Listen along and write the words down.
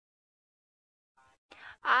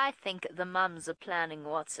I think the mums are planning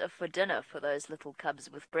what's for dinner for those little cubs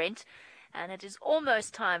with Brent, and it is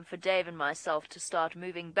almost time for Dave and myself to start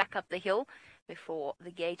moving back up the hill before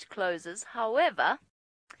the gate closes. However,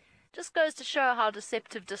 just goes to show how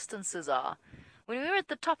deceptive distances are. When we were at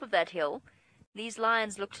the top of that hill, these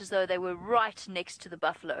lions looked as though they were right next to the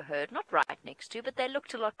buffalo herd. Not right next to, but they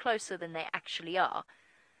looked a lot closer than they actually are.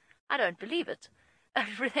 I don't believe it.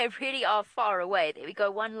 They really are far away. There we go,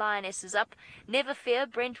 one lioness is up. Never fear,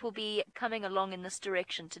 Brent will be coming along in this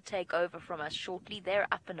direction to take over from us shortly. They're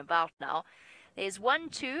up and about now. There's 1,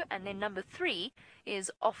 2, and then number 3 is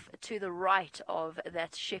off to the right of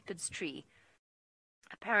that shepherd's tree.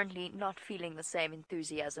 Apparently not feeling the same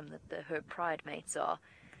enthusiasm that her pride mates are.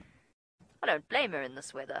 I don't blame her in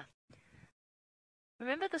this weather.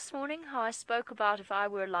 Remember this morning how I spoke about if I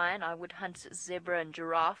were a lion I would hunt zebra and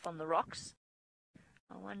giraffe on the rocks?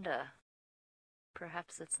 I wonder,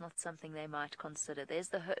 perhaps it's not something they might consider.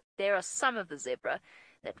 There are some of the zebra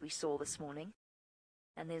that we saw this morning,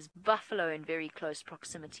 and there's buffalo in very close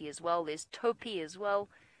proximity as well. There's topi as well,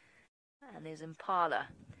 and there's impala.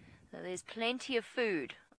 So there's plenty of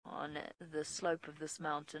food on the slope of this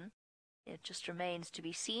mountain. It just remains to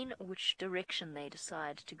be seen which direction they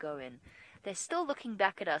decide to go in. They're still looking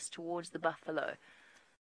back at us towards the buffalo.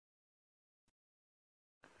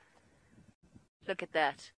 Look at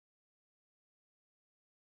that.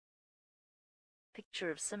 Picture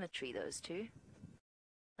of symmetry, those two.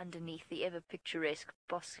 Underneath the ever-picturesque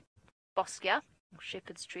boskia, or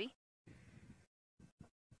shepherd's tree.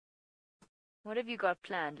 What have you got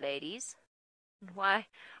planned, ladies? And why,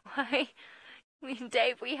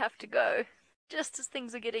 Dave, we have to go, just as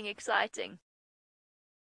things are getting exciting.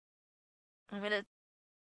 I'm gonna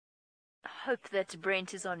hope that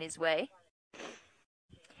Brent is on his way.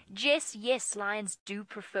 Jess, yes, lions do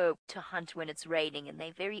prefer to hunt when it's raining, and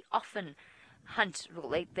they very often hunt.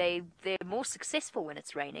 Well, they're more successful when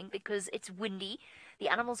it's raining because it's windy. The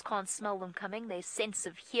animals can't smell them coming. Their sense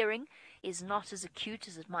of hearing is not as acute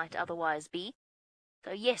as it might otherwise be.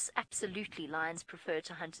 So yes, absolutely, lions prefer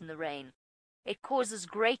to hunt in the rain. It causes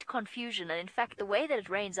great confusion, and in fact, the way that it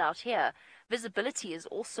rains out here, visibility is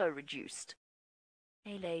also reduced.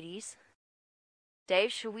 Hey, ladies.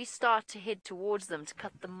 Dave, shall we start to head towards them to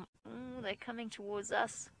cut them? They're coming towards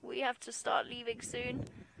us. We have to start leaving soon.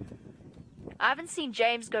 I haven't seen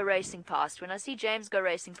James go racing past. When I see James go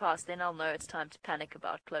racing past, then I'll know it's time to panic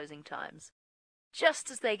about closing times.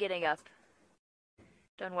 Just as they're getting up.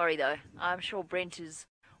 Don't worry, though. I'm sure Brent is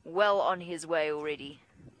well on his way already.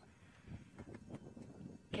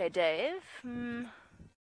 Okay, Dave.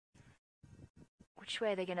 Which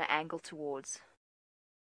way are they going to angle towards?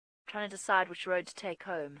 Trying to decide which road to take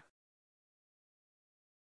home.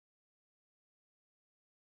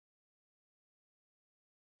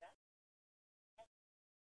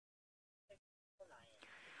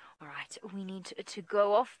 Alright, we need to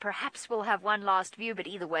go off. Perhaps we'll have one last view, but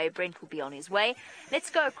either way, Brent will be on his way.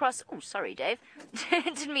 Let's go across... Oh, sorry, Dave.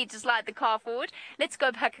 Didn't mean to slide the car forward. Let's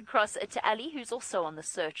go back across to Ali, who's also on the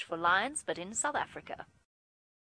search for lions, but in South Africa.